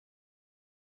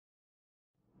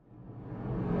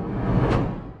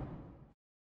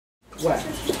Where?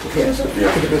 Here.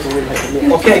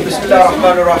 Okay, Bismillah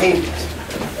ar-Rahman ar-Rahim.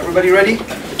 Everybody ready?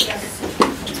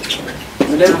 In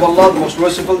the name of Allah, the most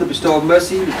merciful, the bestower of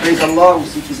mercy, we praise Allah, we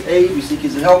seek His aid, we seek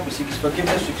His help, we seek His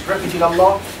forgiveness, we seek refuge in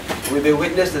Allah. We bear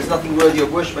witness there's nothing worthy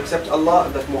of worship except Allah,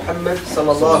 and that Muhammad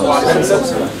sallallahu alaihi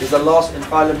wasallam is the last and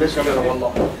final messenger of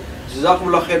Allah.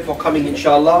 Jazakumullah khair for coming,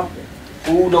 inshallah.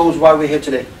 Who knows why we're here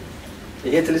today? You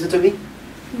here to listen to me?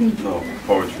 No,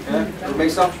 poetry. Yeah? We're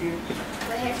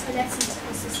here to listen to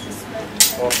the sister's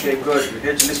spoken. Okay, good. We're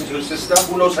here to listen to your sister.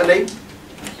 Who knows her name?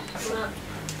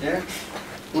 Yeah?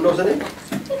 Who knows her name?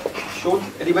 Short?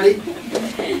 Anybody?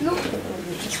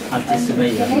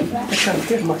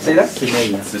 Say that?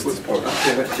 Sister's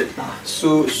poetry.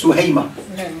 Suhaiymah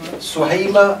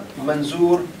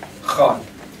Manzoor-Khan.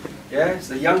 Yeah, it's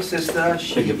the young sister.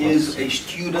 She is a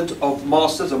student of a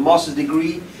master's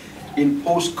degree in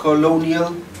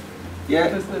postcolonial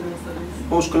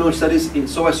studies in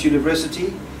SOAS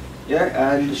University.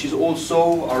 Yeah, and she's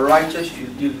also a writer.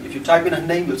 If you type in her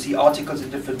name, you'll see articles in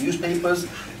different newspapers.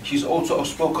 She's also a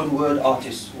spoken word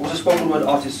artist. What's a spoken word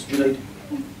artist, Junaid?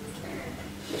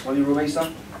 Only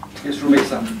Rumaisa? Yes,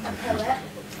 Rumaisa. A poet.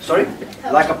 Sorry?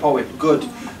 Like a poet. Good.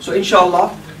 So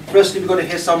inshallah, firstly we're going to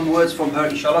hear some words from her,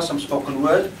 inshallah, some spoken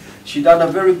word. She done a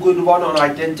very good one on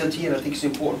identity, and I think it's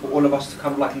important for all of us to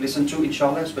come and listen to,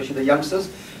 inshallah, especially the youngsters.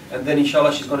 And then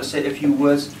inshallah she's going to say a few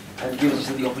words and give us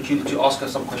the opportunity to ask her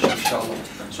some questions, inshallah.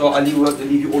 So I'll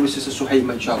leave you all with Sister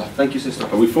Suhaiymah, inshallah. Thank you, sister.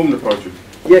 Are we filming the poetry?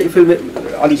 Yeah, you film it.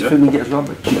 Ali's filming it as well,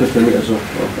 but you can film it as well.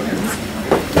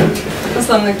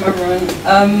 Assalamu alaikum everyone.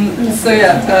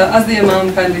 As the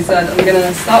Imam kindly said, I'm going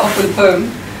to start off with a poem.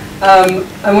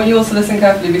 I want you all to listen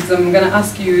carefully because I'm going to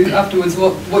ask you afterwards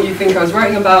what you think I was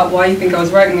writing about, why you think I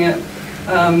was writing it.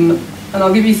 And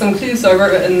I'll give you some clues. So I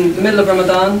wrote it in the middle of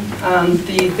Ramadan, and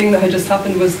the thing that had just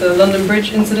happened was the London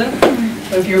Bridge incident,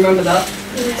 if you remember that.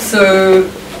 So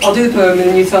I'll do the poem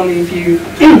and you tell me if you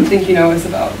think you know what it's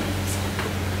about.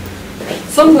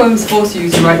 Some poems force you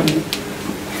to write them.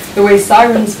 The way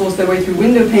sirens force their way through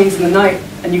window panes in the night,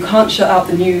 and you can't shut out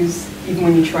the news even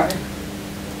when you try.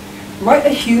 Write a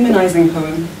humanizing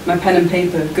poem, my pen and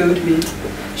paper goad me.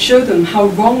 Show them how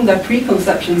wrong their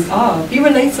preconceptions are. Be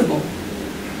relatable.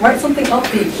 Write something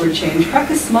upbeat for a change. Crack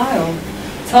a smile.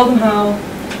 Tell them how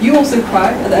you also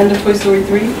cried at the end of Toy Story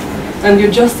 3, and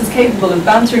you're just as capable of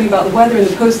bantering about the weather in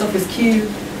the post office queue.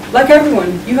 Like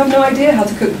everyone, you have no idea how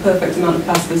to cook the perfect amount of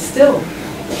pasta still.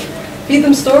 Feed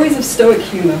them stories of stoic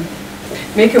humor.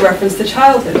 Make a reference to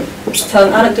childhood. Tell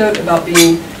an anecdote about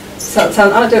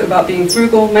being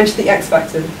frugal, mention the X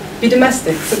factor. Be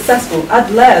domestic, successful,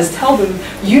 add layers. Tell them,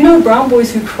 you know brown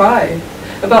boys who cry.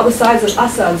 About the sides of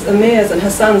Assads, Amirs and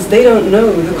Hassans, they don't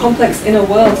know the complex inner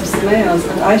worlds of Sumayyas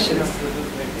and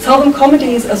Aishas. Tell them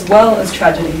comedies as well as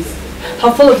tragedies.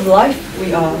 How full of life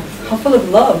we are, how full of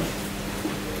love.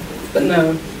 But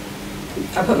no,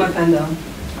 I put my pen down.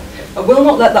 I will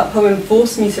not let that poem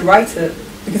force me to write it,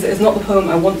 because it is not the poem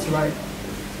I want to write.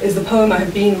 It is the poem I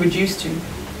have been reduced to.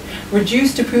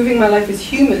 Reduced to proving my life is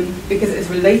human because it is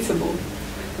relatable.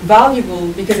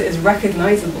 Valuable because it is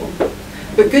recognizable.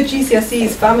 But good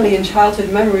GCSEs, family and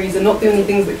childhood memories are not the only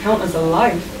things that count as a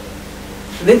life.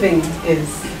 Living is.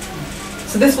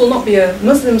 So this will not be a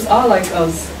Muslims are like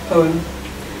us poem.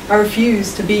 I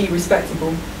refuse to be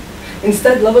respectable.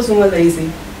 Instead, love us when we're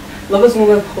lazy. Love us when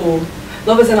we're poor.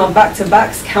 Love us in our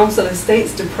back-to-backs, council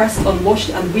estates, depressed,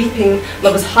 unwashed and weeping.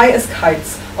 Love us high as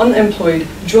kites, unemployed,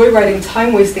 joyriding,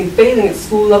 time-wasting, failing at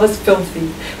school. Love us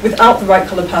filthy, without the right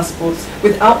colour passports,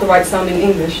 without the right sounding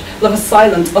English. Love us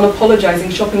silent, unapologising,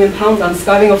 shopping in Poundland,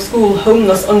 skiving off school,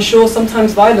 homeless, unsure,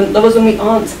 sometimes violent. Love us when we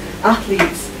aren't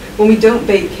athletes, when we don't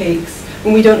bake cakes,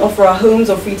 when we don't offer our homes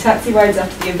or free taxi rides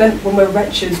after the event, when we're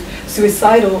wretched,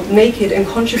 suicidal, naked and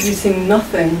contributing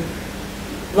nothing.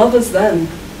 Love us then.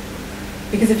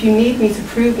 Because if you need me to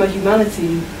prove my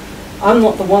humanity, I'm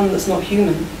not the one that's not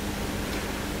human.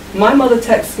 My mother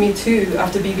texts me too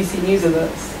after BBC News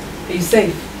alerts. Are you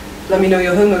safe? Let me know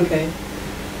you're home okay.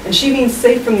 And she means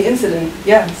safe from the incident,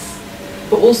 yes,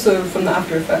 but also from the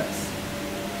after effects.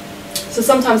 So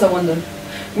sometimes I wonder,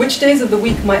 which days of the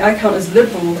week might I count as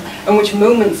liberal, and which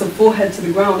moments of forehead to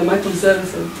the ground am I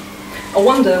conservative? I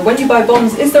wonder, when you buy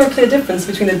bombs, is there a clear difference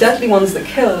between the deadly ones that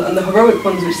kill and the heroic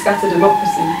ones which scatter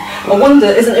democracy? I wonder,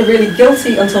 isn't it really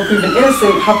guilty until proven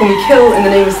innocent? How can we kill in the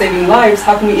name of saving lives?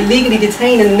 How can we illegally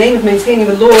detain in the name of maintaining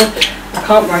the law? I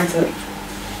can't write it.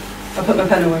 I put my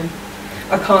pen away.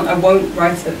 I won't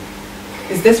write it.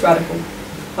 Is this radical?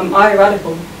 Am I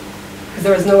radical? Because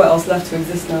there is nowhere else left to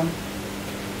exist now.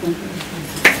 Thank you.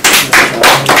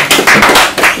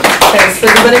 Okay, so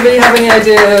does anybody have any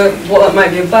idea what that might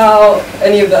be about?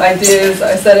 Any of the ideas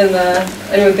that I said in there?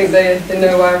 Anyone think they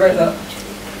know why I wrote that?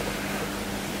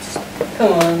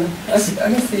 Come on, I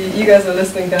can see you guys are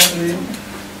listening carefully.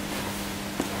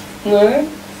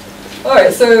 No?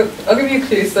 Alright, so I'll give you a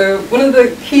clue. So one of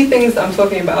the key things that I'm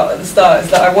talking about at the start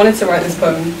is that I wanted to write this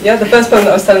poem. Yeah, the first poem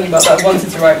that I was telling you about that I wanted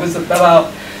to write was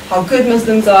about how good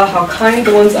Muslims are, how kind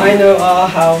the ones I know are,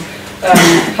 how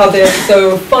they're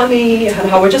so funny, and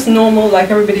how we're just normal like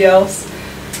everybody else.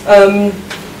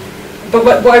 But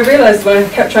what I realized when I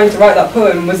kept trying to write that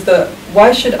poem was that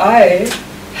why should I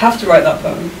have to write that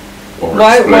poem?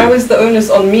 Why was the onus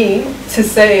on me to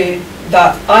say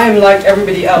that I am like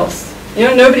everybody else? You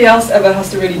know, nobody else ever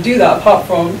has to really do that apart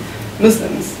from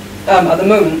Muslims at the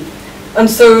moment. And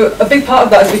so a big part of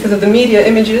that is because of the media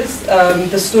images,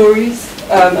 the stories,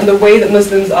 and the way that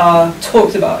Muslims are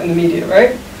talked about in the media,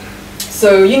 right?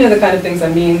 So you know the kind of things I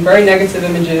mean, very negative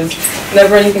images,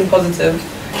 never anything positive.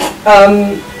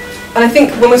 And I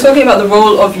think when we're talking about the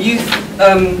role of youth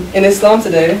in Islam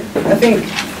today, I think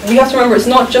we have to remember it's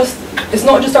not just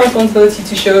our responsibility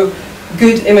to show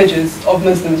good images of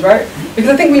Muslims, right? Because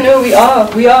I think we know we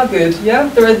are good, yeah?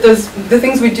 There's the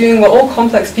things we're doing, we're all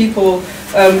complex people,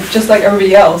 just like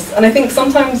everybody else. And I think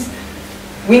sometimes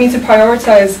we need to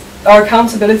prioritize our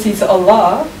accountability to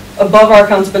Allah above our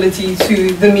accountability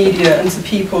to the media and to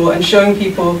people and showing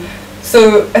people.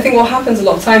 So I think what happens a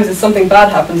lot of times is something bad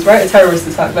happens, right? A terrorist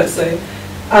attack, let's say.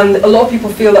 And a lot of people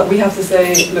feel that we have to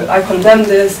say, look, I condemn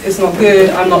this, it's not good,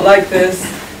 I'm not like this.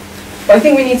 But I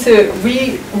think we need to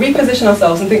reposition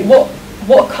ourselves and think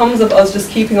what comes of us just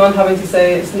keeping on having to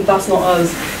say, that's not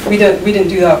us, we didn't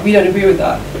do that, we don't agree with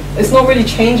that. It's not really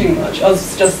changing much,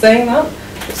 us just saying that.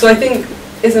 So I think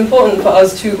it's important for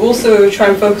us to also try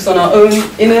and focus on our own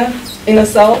inner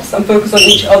selves and focus on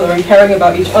each other and caring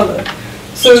about each other.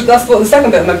 So that's what the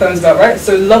second bit of my poem is about, right?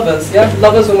 So lovers, yeah?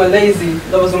 Lovers when we're lazy,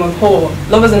 lovers when we're poor,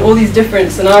 lovers in all these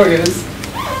different scenarios.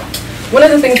 One of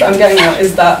the things that I'm getting at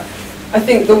is that I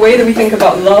think the way that we think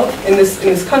about love in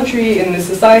this country, in this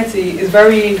society, is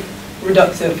very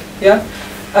reductive, yeah?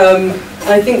 And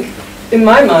I think, in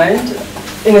my mind,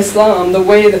 in Islam, the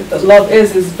way that love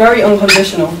is very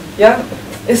unconditional, yeah?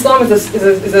 Islam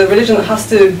is a religion that has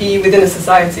to be within a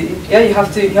society, yeah? You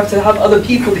have to have other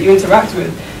people that you interact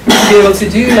with to be able to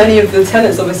do many of the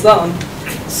tenets of Islam.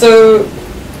 So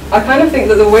I kind of think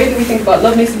that the way that we think about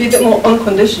love needs to be a bit more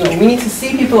unconditional. We need to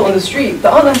see people on the street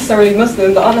that aren't necessarily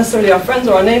Muslim, that aren't necessarily our friends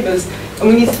or our neighbours, and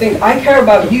we need to think, I care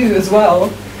about you as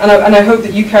well, and I hope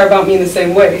that you care about me in the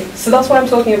same way. So that's why I'm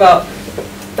talking about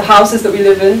the houses that we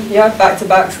live in, yeah,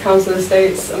 back-to-backs, council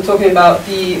estates. I'm talking about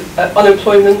the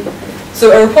unemployment.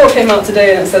 So a report came out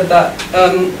today and it said that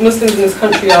Muslims in this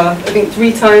country are, I think,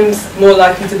 3 times more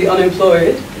likely to be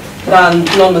unemployed than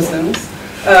non-Muslims.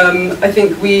 I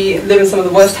think we live in some of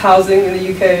the worst housing in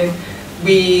the UK.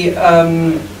 We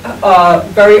are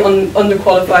very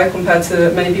underqualified compared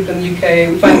to many people in the UK.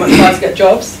 We find it much harder to get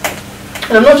jobs.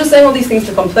 And I'm not just saying all these things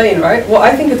to complain, right? What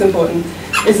I think is important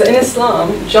is that in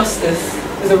Islam, justice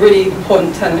is a really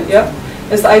important tenet, yeah?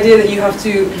 It's the idea that you have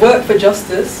to work for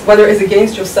justice, whether it is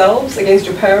against yourselves, against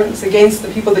your parents, against the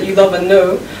people that you love and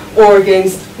know, or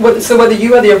against, so whether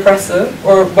you are the oppressor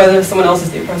or whether someone else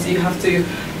is the oppressor, you have to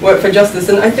work for justice.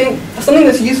 And I think something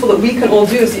that's useful that we can all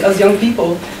do as young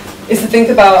people is to think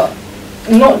about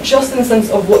not just in the sense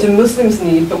of what do Muslims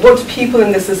need, but what do people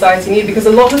in this society need, because a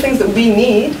lot of the things that we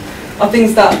need are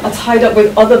things that are tied up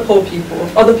with other poor people,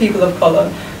 other people of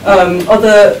colour,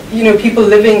 other people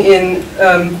living in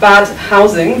bad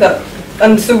housing,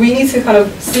 and so we need to kind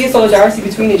of see a solidarity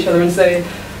between each other and say,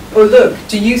 oh look,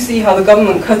 do you see how the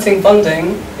government cutting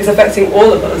funding is affecting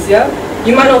all of us, yeah?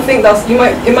 You might not think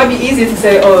it might be easier to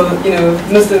say, oh,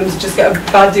 Muslims just get a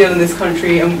bad deal in this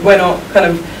country and we're not kind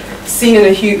of seen in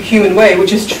a human way,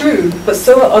 which is true, but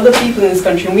so are other people in this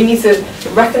country, and we need to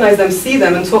recognize them, see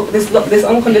them, and talk this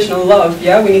unconditional love,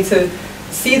 yeah? We need to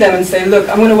see them and say, look,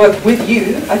 I'm going to work with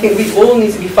you. I think we all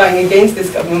need to be fighting against this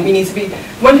government. We need to be,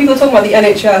 when people are talking about the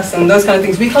NHS and those kind of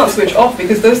things, we can't switch off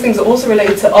because those things are also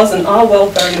related to us and our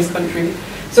welfare in this country.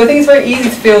 So I think it's very easy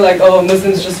to feel like, oh,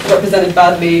 Muslims are just represented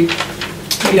badly.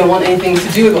 We don't want anything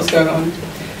to do with what's going on.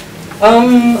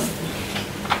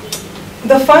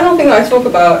 The final thing that I talk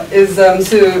about is, I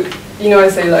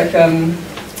say like,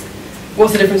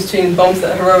 what's the difference between bombs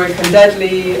that are heroic and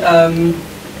deadly?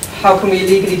 How can we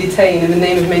illegally detain in the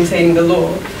name of maintaining the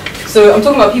law? So I'm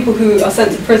talking about people who are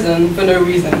sent to prison for no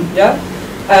reason, yeah?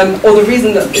 Or the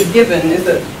reason that is given is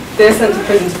that they're sent to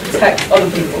prison to protect other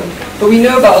people. But we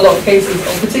know about a lot of cases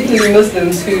of particularly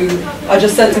Muslims who are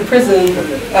just sent to prison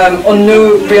on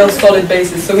no real solid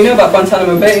basis. So we know about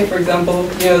Guantanamo Bay, for example.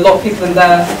 You know, a lot of people in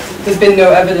there, there's been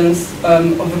no evidence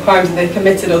of the crimes that they've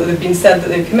committed or that they've been said that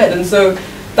they've committed. And so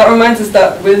that reminds us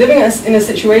that we're living in a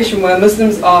situation where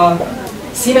Muslims are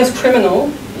seen as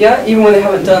criminal, yeah, even when they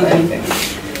haven't done anything.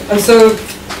 And so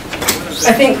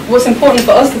I think what's important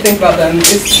for us to think about then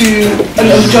is and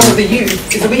the job of the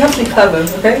youth, is that we have to be clever,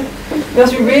 okay? We have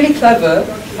to be really clever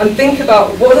and think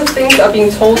about what are the things that are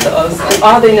being told to us and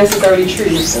are they necessarily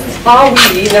true? Are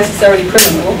we necessarily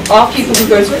criminal? Are people who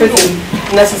go to prison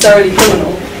necessarily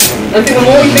criminal? And I think the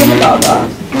more we think about that,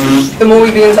 the more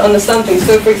we begin to understand things.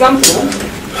 So for example,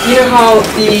 you know how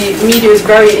the media is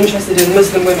very interested in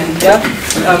Muslim women, yeah?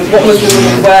 What Muslim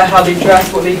women wear, how they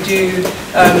dress, what they do,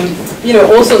 you know,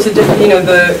 all sorts of different, you know,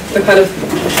 the kind of,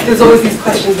 there's always these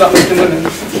questions about Muslim women.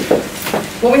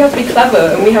 Well, we have to be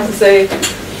clever and we have to say,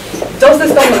 does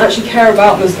this government actually care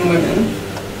about Muslim women?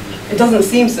 It doesn't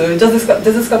seem so. Does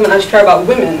this government actually care about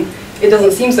women? It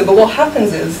doesn't seem so. But what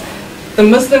happens is, the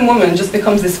Muslim woman just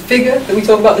becomes this figure that we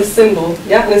talk about, this symbol,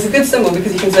 yeah? And it's a good symbol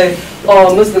because you can say,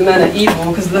 oh, Muslim men are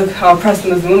evil because look how oppressed the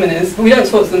Muslim woman is. But we don't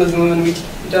talk to the Muslim woman, we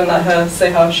don't let her say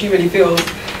how she really feels.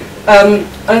 And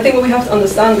I think what we have to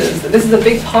understand is that this is a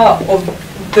big part of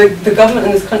the government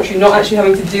in this country not actually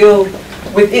having to deal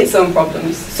with its own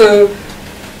problems. So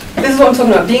this is what I'm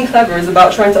talking about. Being clever is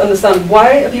about trying to understand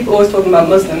why are people always talking about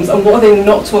Muslims and what are they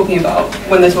not talking about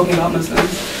when they're talking about Muslims.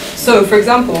 So for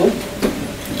example,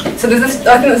 so there's this,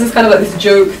 I think this is kind of like this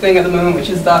joke thing at the moment, which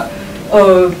is that,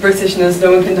 oh, Britishness,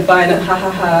 no one can define it, ha ha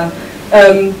ha.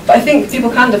 But I think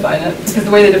people can define it, because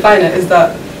the way they define it is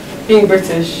that being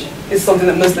British is something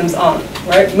that Muslims aren't,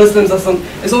 right? Muslims are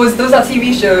it's always, there was that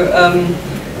TV show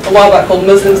a while back called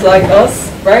Muslims Like Us,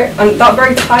 right? And that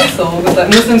very title was that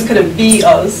Muslims couldn't be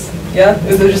us, yeah?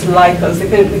 They were just like us, they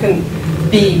couldn't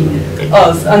be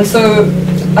us. And so,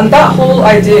 and that whole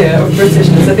idea of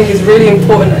Britishness, I think, is really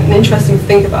important and interesting to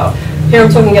think about. Here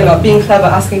I'm talking again about being clever,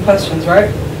 asking questions, right?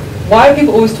 Why are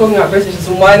people always talking about Britishness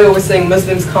and why are they always saying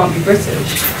Muslims can't be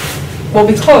British? Well,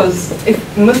 because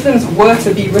if Muslims were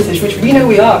to be British, which we know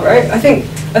we are, right? I think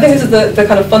this is the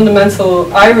kind of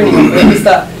fundamental irony of it, is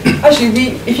that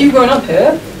actually if you've grown up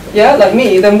here, yeah, like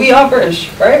me, then we are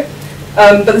British, right?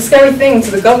 But the scary thing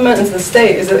to the government and to the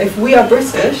state is that if we are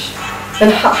British, then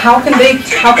how can they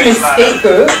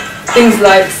scapegoat things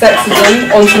like sexism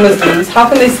onto Muslims? How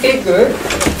can they scapegoat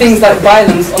things like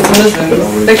violence onto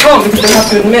Muslims? They can't, because they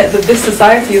have to admit that this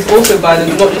society is also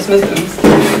violent, not just Muslims.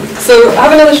 So I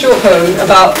have another short poem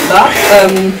about that,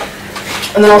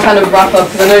 and then I'll kind of wrap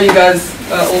up, because I know you guys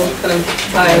are all kind of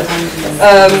tired.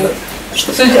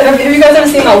 So have you guys ever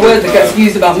seen that word that gets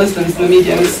used about Muslims in the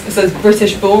media? It says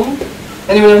British born.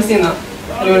 Anyone ever seen that?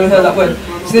 Anyone ever heard that word?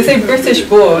 So they say British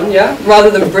born, yeah,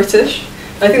 rather than British.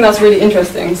 I think that's really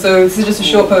interesting. So this is just a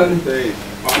short poem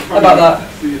about that.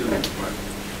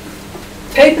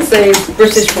 Paper says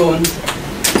British born.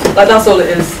 Like, that's all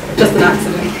it is, just an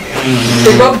accident.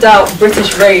 They rubbed out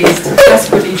British raised,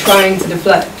 desperately trying to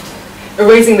deflect,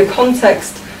 erasing the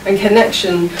context and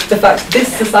connection, the fact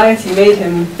this society made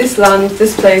him, this land,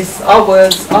 this place, our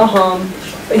words, our harm,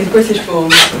 but he's British born,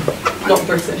 not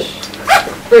British.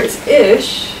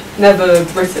 British, never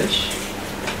British.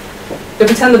 They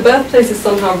pretend the birthplace is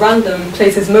somehow random,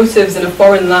 places motives in a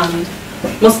foreign land,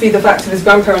 must be the fact of his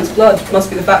grandparents' blood, must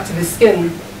be the fact of his skin.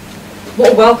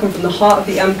 What a welcome from the heart of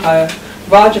the empire,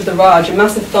 Raj of the Raj, a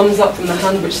massive thumbs up from the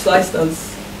hand which sliced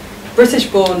us. British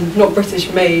born, not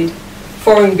British made,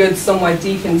 foreign goods somewhere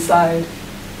deep inside.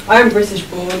 I am British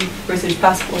born, British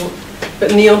passport,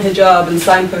 but neon hijab and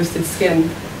signposted skin.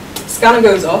 Scanner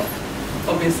goes off,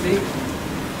 obviously.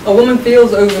 A woman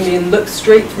feels over me and looks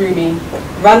straight through me.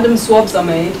 Random swabs are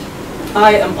made.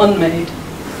 I am unmade.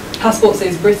 Passport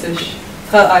says British.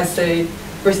 Her eyes say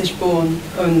British born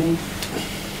only.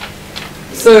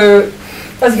 So,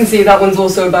 as you can see, that one's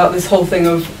also about this whole thing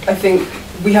of, I think,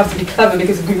 we have to be clever,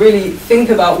 because if we really think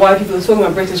about why people are talking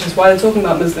about Britishness, why they're talking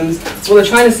about Muslims, what they're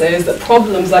trying to say is that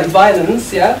problems like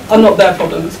violence, yeah, are not their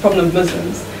problem, it's a problem of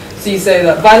Muslims. So you say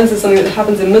that violence is something that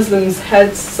happens in Muslims'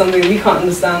 heads, something we can't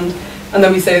understand, and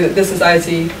then we say that this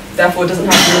society, therefore, doesn't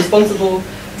have to be responsible,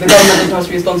 the government doesn't have to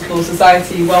be responsible,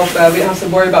 society, welfare, we don't have to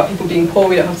worry about people being poor,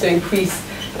 we don't have to increase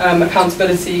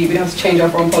accountability, we don't have to change our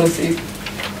foreign policy.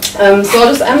 So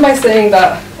I'll just end by saying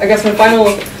that, I guess my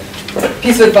final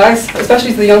piece of advice,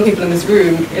 especially to the young people in this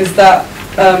room, is that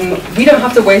we don't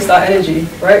have to waste our energy,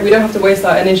 right? We don't have to waste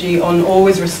our energy on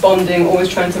always responding, always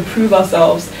trying to prove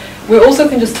ourselves. We also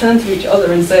can just turn to each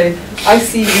other and say, I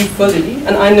see you fully,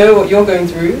 and I know what you're going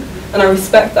through, and I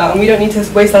respect that, and we don't need to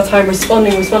waste our time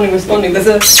responding. There's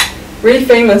a really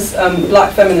famous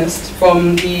black feminist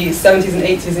from the 70s and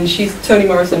 80s, and she's Toni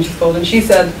Morrison, she's called, and she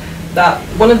said that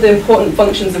one of the important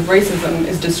functions of racism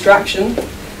is distraction,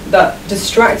 that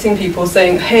distracting people,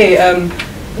 saying, hey,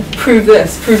 prove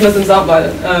this, prove Muslims aren't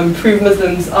violent, prove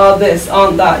Muslims are this,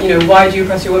 aren't that, you know, why do you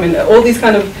oppress your women? All these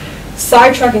kind of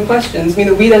sidetracking questions mean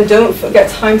that we then don't get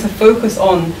time to focus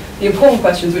on the important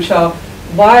questions, which are,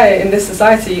 why in this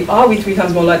society are we 3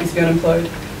 times more likely to be unemployed?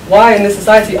 Why in this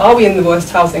society are we in the worst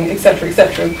housing, etc.,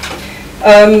 etc.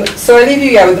 So I leave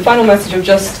you with the final message of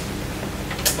just,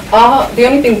 the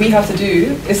only thing we have to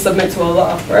do is submit to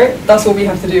Allah, right? That's all we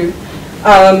have to do.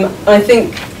 I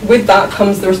think with that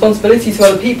comes the responsibility to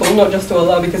other people, not just to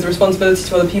Allah, because the responsibility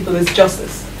to other people is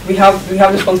justice. We have the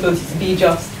responsibility to be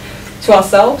just to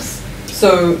ourselves,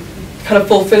 so kind of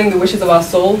fulfilling the wishes of our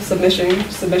soul, submission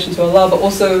to Allah, but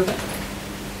also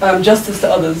justice to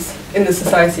others in this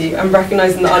society, and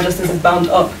recognizing that our justice is bound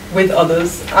up with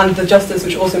others, and the justice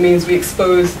which also means we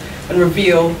expose and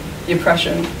reveal the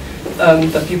oppression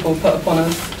that people put upon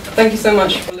us. Thank you so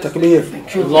much for listening.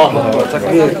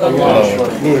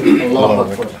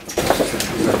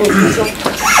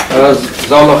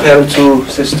 Jazakallah khairan to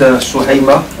Sister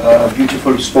Suhaiymah,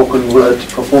 beautiful spoken word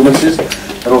performances,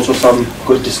 and also some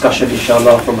good discussion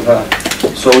inshallah from her.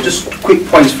 So just quick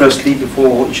points firstly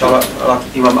before inshallah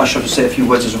Imam Ashraf to say a few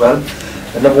words as well.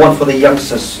 Number one, for the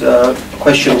youngsters,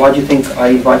 question, why do you think I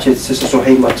invited Sister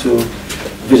Suhaiymah to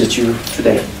visit you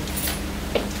today?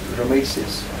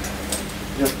 Ramasis.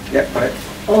 Yeah, right.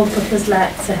 Oh, because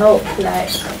like to help like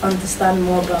understand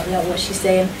more about like what she's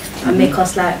saying and make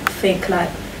us like think like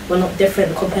we're not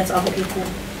different compared to other people.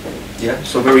 Yeah,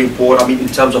 so very important. I mean, in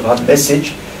terms of her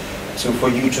message, so for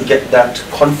you to get that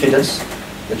confidence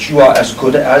that you are as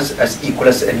good as equal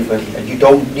as anybody, and you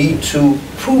don't need to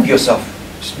prove yourself.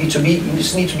 You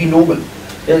just need to be normal.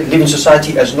 Yeah? Live in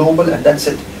society as normal, and that's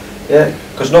it. Yeah,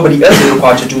 because nobody else is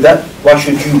required to do that. Why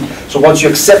should you? So once you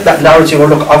accept that narrative, oh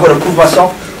look, I've got to prove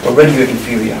myself, already you're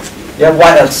inferior. Yeah,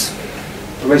 why else?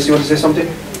 Race, you want to say something?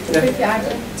 Prove your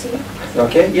identity.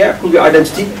 Okay, yeah, prove your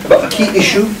identity. But a key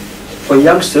issue for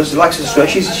youngsters, like Sister,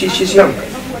 she's young.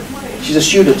 She's a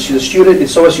student in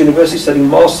SOAS University studying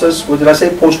masters, what did I say,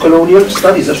 Postcolonial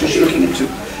Studies, that's what she's looking into.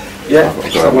 Yeah?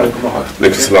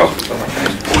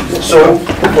 So,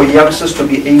 for youngsters to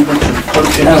be able to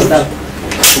contribute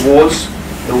towards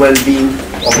the well-being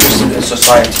of Muslim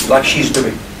society, like she's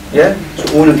doing. Yeah?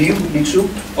 So all of you need to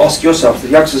ask yourself, the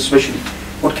youngsters especially,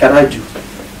 what can I do?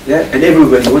 Yeah? And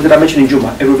everybody, what did I mention in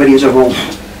Jummah? Everybody has a role.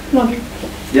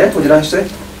 Yeah? What did I say?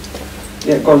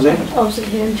 Yeah, go on, Zayn. I wasn't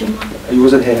here in Jummah. You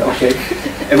wasn't here, okay.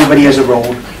 Everybody has a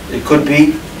role. It could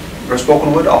be you're a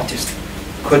spoken word artist.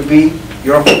 Could be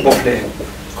you're a football player.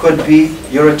 Could be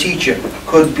you're a teacher.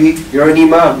 Could be you're an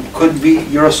imam. Could be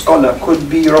you're a scholar. Could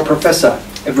be you're a professor.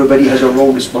 Everybody has a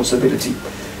role, responsibility.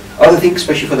 Other things,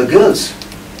 especially for the girls.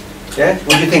 Yeah,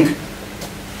 what do you think?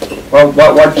 Well,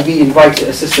 why did we invite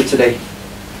a sister today?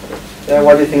 Yeah,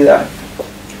 why do you think that?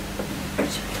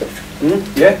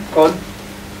 Yeah, go on.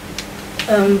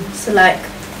 So like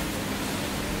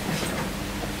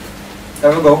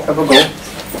have a go.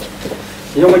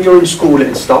 You know when you're in school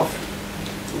and stuff,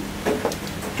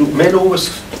 do men always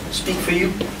speak for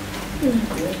you?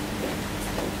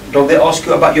 Don't they ask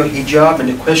you about your hijab and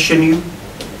they question you?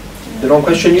 They don't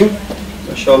question you?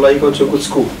 MashaAllah, you go to a good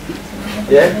school.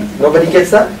 Yeah? Nobody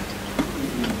gets that?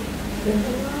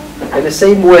 In the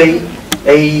same way,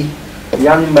 a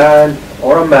young man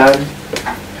or a man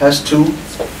has to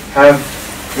have,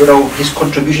 you know, his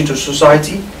contribution to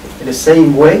society. In the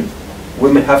same way,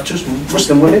 women have to,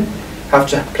 Muslim women have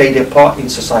to play their part in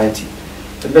society.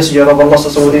 The Messenger of Allah,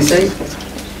 what they say?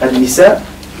 An-nisa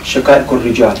shaqaiqur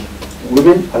rijal.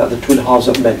 Women are like the twin halves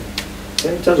of men.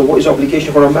 Yeah, in terms of what is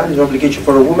obligation for a man, is obligation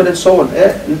for a woman, and so on.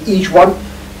 Yeah? And each one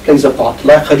plays a part.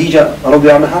 Like Khadija,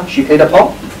 radiallahu anha, she played a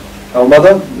part. Our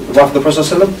mother, the wife of the Prophet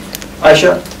ﷺ.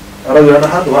 Aisha, radiallahu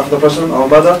anha, the wife of the Prophet ﷺ, our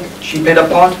mother, she played a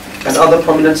part. And other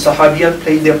prominent Sahabiyan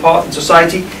played their part in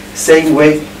society. Same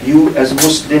way, you as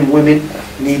Muslim women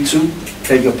need to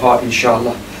play your part,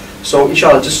 inshallah. So,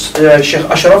 inshallah, just Sheikh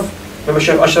Ashraf. Remember,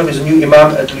 Sheikh Ashraf is a new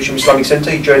Imam at Lewisham Islamic Centre.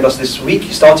 He joined us this week.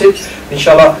 He started.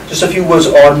 Inshallah, just a few words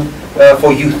on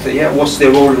for youth. Yeah, what's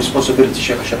their role and responsibility,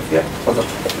 Sheikh Ashraf? Yeah, further.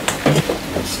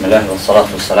 Bismillah wa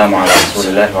salatu wa salamu ala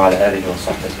rasulillah wa ala alihi wa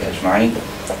sahbihi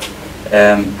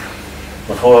ajma'in.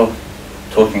 Before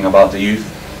talking about the youth,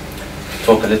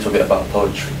 talk a little bit about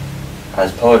poetry,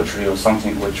 as poetry was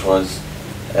something which was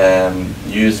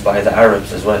used by the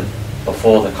Arabs as well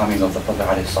before the coming of the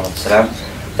Prophet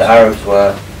ﷺ. The Arabs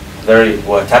were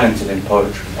were talented in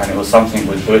poetry, and it was something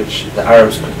with which the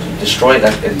Arabs could destroy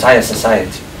that entire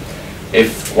society.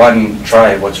 If one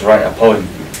tribe were to write a poem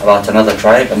about another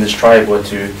tribe, and this tribe were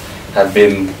to have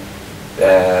been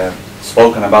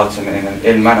spoken about in an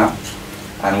ill manner,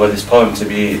 and were this poem to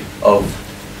be of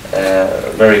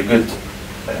very good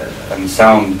and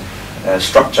sound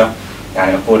structure,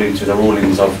 and according to the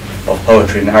rulings of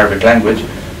poetry in the Arabic language,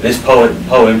 this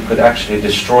poem could actually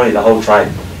destroy the whole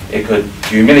tribe. It could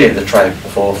humiliate the tribe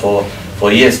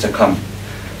for years to come.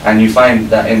 And you find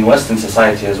that in Western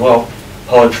society as well,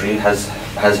 poetry has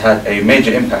had a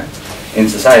major impact in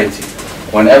society.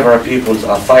 Whenever peoples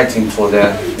are fighting for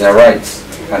their rights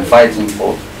and fighting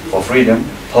for freedom,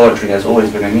 poetry has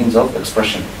always been a means of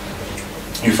expression.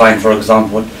 You find, for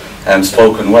example,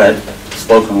 spoken word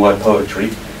poetry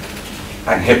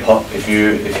and hip-hop. If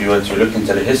you were to look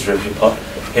into the history of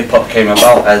hip-hop came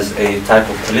about as a type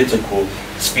of political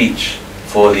speech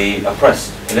for the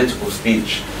oppressed, political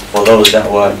speech for those that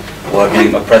were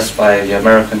being oppressed by the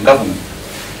American government.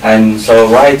 And so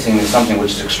writing is something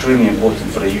which is extremely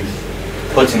important for the youth.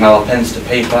 Putting our pens to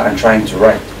paper and trying to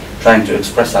write, trying to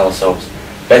express ourselves,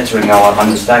 bettering our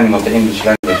understanding of the English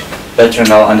language,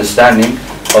 bettering our understanding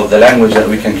of the language that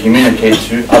we can communicate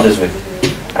to others with.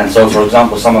 And so, for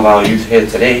example, some of our youth here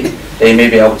today, they may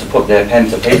be able to put their pen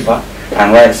to paper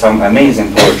and write some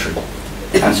amazing poetry.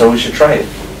 And so we should try it.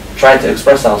 Try to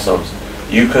express ourselves.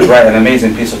 You could write an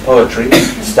amazing piece of poetry,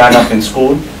 stand up in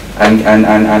school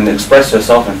and express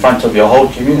yourself in front of your whole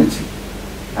community.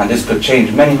 And this could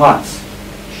change many hearts.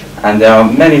 And there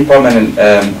are many prominent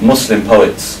Muslim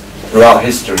poets throughout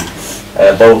history,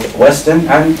 both Western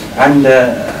and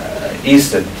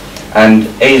Eastern and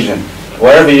Asian.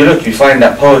 Wherever you look, you find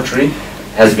that poetry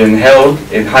has been held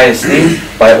in high esteem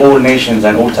by all nations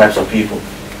and all types of people.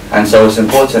 And so it's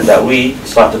important that we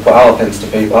start to put our pens to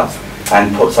paper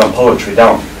and put some poetry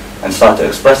down and start to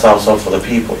express ourselves for the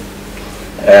people.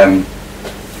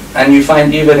 And you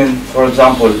find even in, for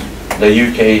example, the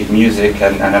UK music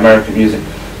and American music,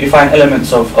 you find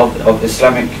elements of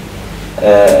Islamic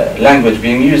language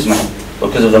being used now,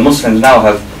 because of the Muslims now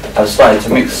have started to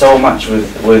mix so much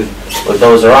with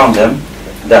those around them,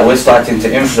 that we're starting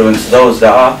to influence those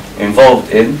that are involved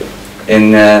in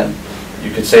you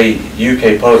could say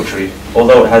UK poetry,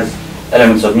 although it has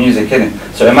elements of music in it.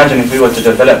 So imagine if we were to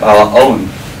develop our own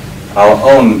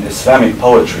Islamic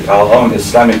poetry, our own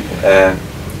Islamic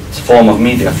form of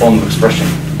media, form of expression.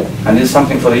 And this is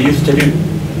something for the youth to do.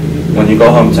 When you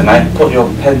go home tonight, put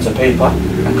your pen to paper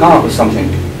and come up with something.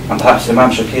 And perhaps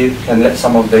Imam Shakib can let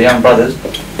some of the young brothers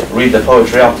read the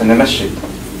poetry out in the masjid.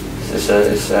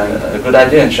 It's a good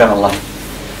idea, inshallah.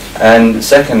 And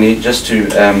secondly, just to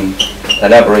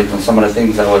elaborate on some of the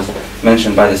things that was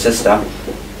mentioned by the sister,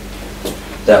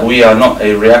 that we are not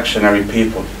a reactionary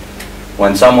people.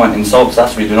 When someone insults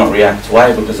us, we do not react.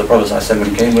 Why? Because the Prophet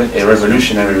ﷺ came with a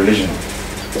revolutionary religion.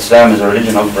 Islam is a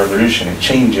religion of revolution. It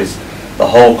changes the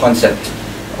whole concept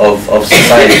of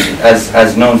society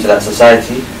as known to that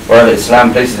society. Wherever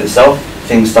Islam places itself,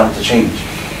 things start to change.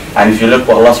 And if you look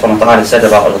what Allah subhanahu wa ta'ala said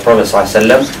about the Prophet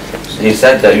ﷺ, he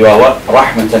said that you are what?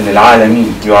 Rahmatan lil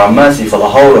alameen. You are a mercy for the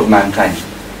whole of mankind,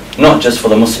 not just for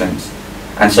the Muslims.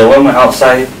 And so when we're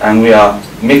outside and we are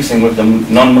mixing with the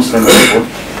non-Muslim people,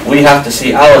 we have to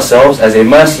see ourselves as a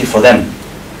mercy for them.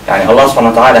 And Allah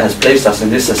subhanahu wa ta'ala has placed us in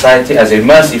this society as a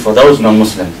mercy for those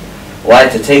non-Muslims. Why?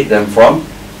 To take them from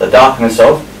the darkness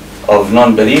of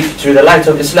non-belief to the light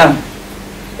of Islam.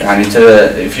 And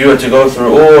if you were to go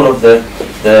through all of the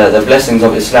blessings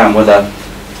of Islam, whether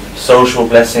social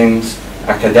blessings,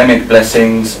 academic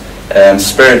blessings,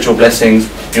 spiritual blessings,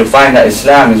 you'll find that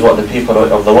Islam is what the people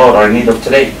of the world are in need of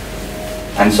today.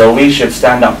 And so we should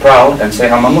stand up proud and say,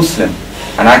 I'm a Muslim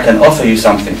and I can offer you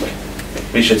something.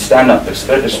 We should stand up,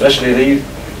 especially the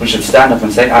youth, we should stand up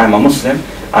and say, I am a Muslim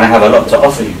and I have a lot to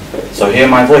offer you. So hear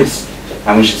my voice.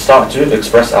 And we should start to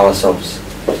express ourselves.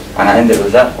 And I end it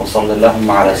with that. وصلى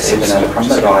اللهم على سيدنا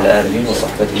محمد وعلى آله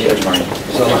وصحبه أجمعين.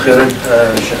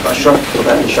 Sheikh Ashraf, for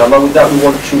that, inshallah. With that, we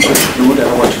want to conclude, and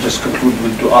I want to just conclude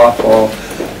with dua for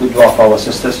our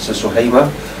sister, Sister Suhaiymah.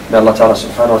 May Allah Ta'ala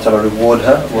subhanahu wa ta'ala reward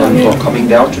her for coming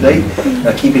down today.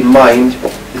 Keep in mind,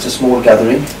 it's a small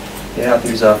gathering. Yeah, I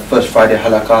think it's our first Friday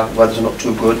halaqah. Weather's not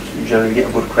too good. You generally get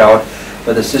a good crowd.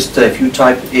 But the sister, if you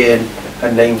type in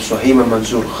her name, Suhaiymah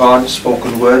Manzoor-Khan,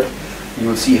 spoken word, you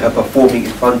will see her performing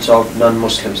in front of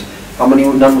non-Muslims. How many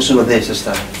non-Muslims are there,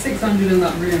 sister? 600 in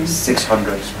that room.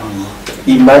 600.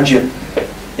 Imagine,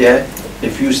 yeah,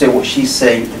 if you say what she's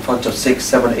saying in front of 600,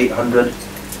 700, 800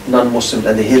 non-Muslims,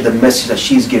 and they hear the message that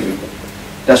she's giving.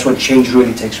 That's when change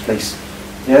really takes place.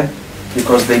 Yeah.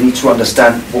 because they need to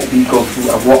understand what we go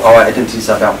through and what our identity is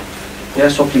about. Yeah,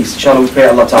 so please, inshallah, we pray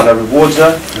Allah Ta'ala rewards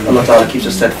her, Allah Ta'ala keeps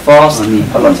us steadfast,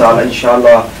 Allah Ta'ala,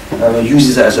 inshallah,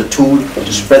 uses it as a tool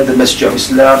to spread the message of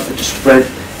Islam, and to spread,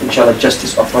 inshallah,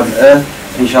 justice upon earth.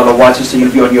 And inshallah, while sister,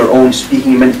 you'll be on your own,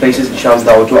 speaking in many places, inshallah,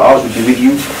 our du'as will be with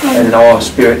you, and in our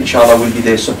spirit, inshallah, will be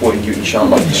there supporting you,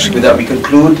 inshallah. With that, we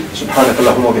conclude.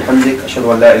 Subhanakallahumma bihamdik,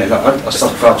 ashhadu an la ilaha illa ant,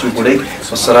 astaghfiruka wa atubu ilayk.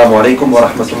 Wassalamu alaikum wa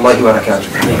rahmatullahi wa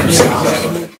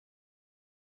barakatuh.